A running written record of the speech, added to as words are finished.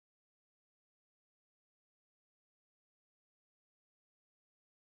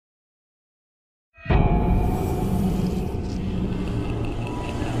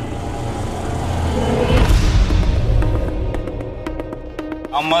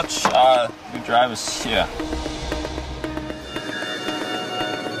How much you drive us here?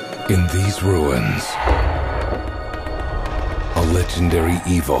 In these ruins, a legendary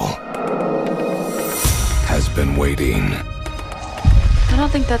evil has been waiting. I don't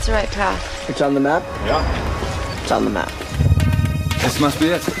think that's the right path. It's on the map? Yeah. It's on the map. This must be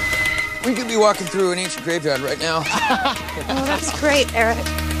it. We could be walking through an ancient graveyard right now. Oh, that's great, Eric.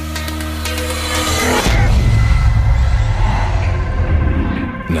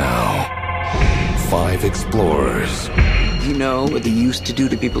 Now, 5 explorers You know what they used to do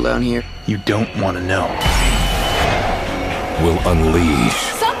to people down here? You don't want to know. will unleash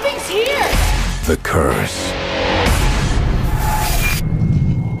Something's here! the curse.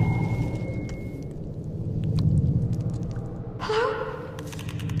 Hello?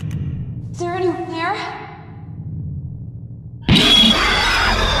 Is there anyone there?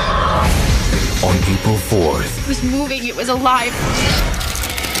 On April 4th, It was moving, it was alive.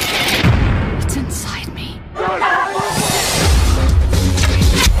 It's inside me.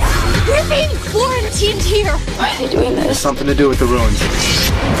 We're being quarantined here! Why are they doing this? Something to do with the ruins.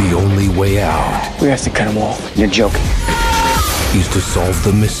 the only way out We have to cut them off. You're joking. is to solve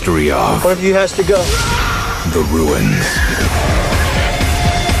the mystery of One of you has to go. the ruins.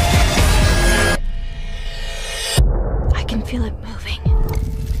 I can feel it moving.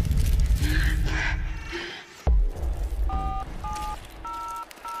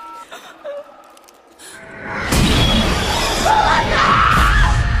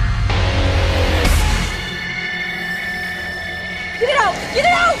 Get it out! Get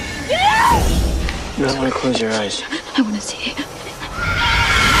it out! Get it out! You don't want to close your eyes. I want to see it.